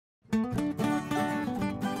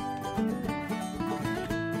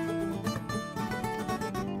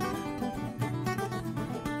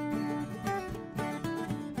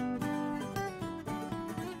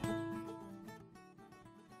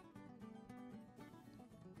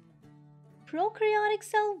Prokaryotic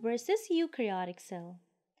cell versus eukaryotic cell.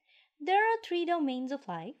 There are three domains of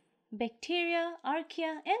life: bacteria,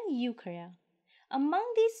 archaea, and eukarya. Among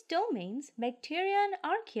these domains, bacteria and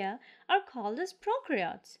archaea are called as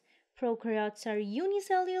prokaryotes. Prokaryotes are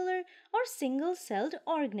unicellular or single-celled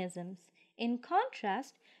organisms. In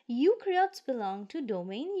contrast, eukaryotes belong to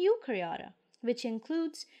domain Eukaryota, which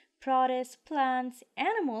includes protists, plants,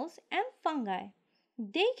 animals, and fungi.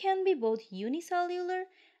 They can be both unicellular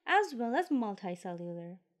as well as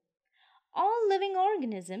multicellular. All living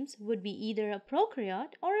organisms would be either a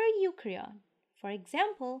prokaryote or a eukaryote. For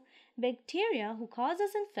example, bacteria who cause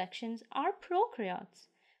us infections are prokaryotes,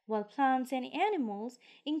 while plants and animals,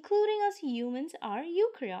 including us humans, are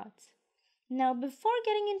eukaryotes. Now, before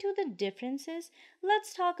getting into the differences,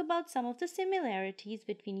 let's talk about some of the similarities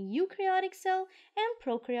between eukaryotic cell and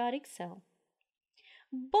prokaryotic cell.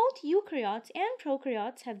 Both eukaryotes and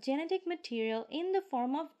prokaryotes have genetic material in the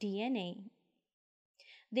form of DNA.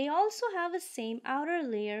 They also have a same outer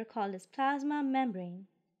layer called as plasma membrane.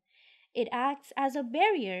 It acts as a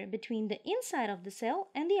barrier between the inside of the cell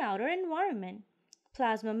and the outer environment.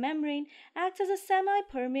 Plasma membrane acts as a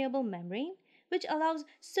semi-permeable membrane which allows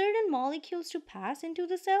certain molecules to pass into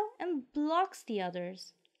the cell and blocks the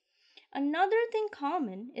others. Another thing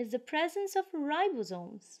common is the presence of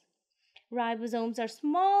ribosomes. Ribosomes are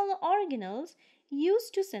small organelles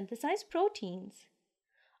used to synthesize proteins.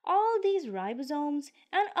 All these ribosomes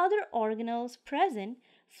and other organelles present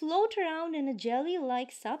float around in a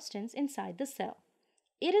jelly-like substance inside the cell.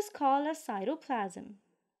 It is called a cytoplasm.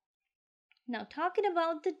 Now, talking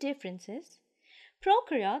about the differences,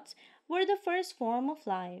 prokaryotes were the first form of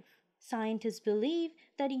life. Scientists believe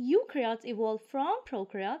that eukaryotes evolved from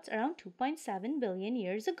prokaryotes around 2.7 billion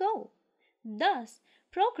years ago. Thus,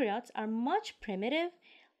 prokaryotes are much primitive,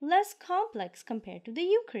 less complex compared to the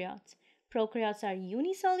eukaryotes. Prokaryotes are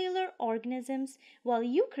unicellular organisms, while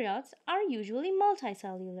eukaryotes are usually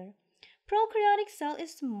multicellular. Prokaryotic cell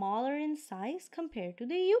is smaller in size compared to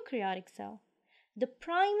the eukaryotic cell. The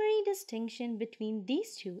primary distinction between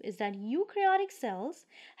these two is that eukaryotic cells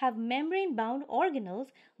have membrane-bound organelles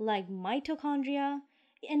like mitochondria,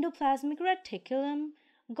 endoplasmic reticulum,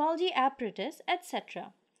 Golgi apparatus,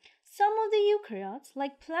 etc. Some of the eukaryotes,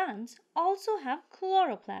 like plants, also have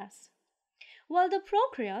chloroplasts, while the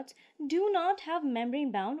prokaryotes do not have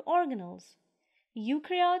membrane-bound organelles.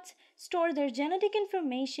 Eukaryotes store their genetic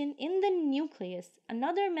information in the nucleus,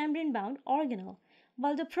 another membrane-bound organelle,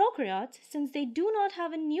 while the prokaryotes, since they do not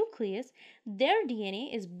have a nucleus, their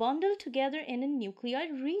DNA is bundled together in a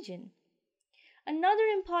nucleoid region. Another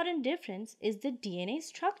important difference is the DNA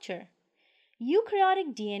structure.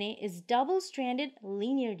 Eukaryotic DNA is double-stranded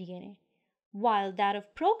linear DNA, while that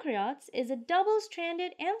of prokaryotes is a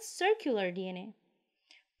double-stranded and circular DNA.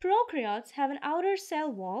 Prokaryotes have an outer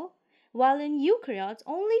cell wall, while in eukaryotes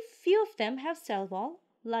only few of them have cell wall,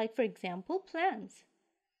 like for example plants.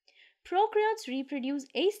 Prokaryotes reproduce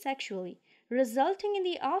asexually, resulting in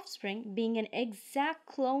the offspring being an exact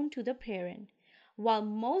clone to the parent, while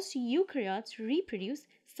most eukaryotes reproduce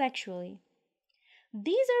sexually.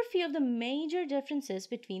 These are a few of the major differences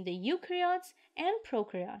between the eukaryotes and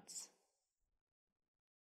prokaryotes.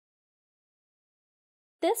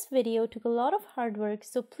 This video took a lot of hard work,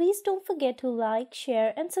 so please don't forget to like,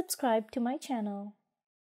 share, and subscribe to my channel.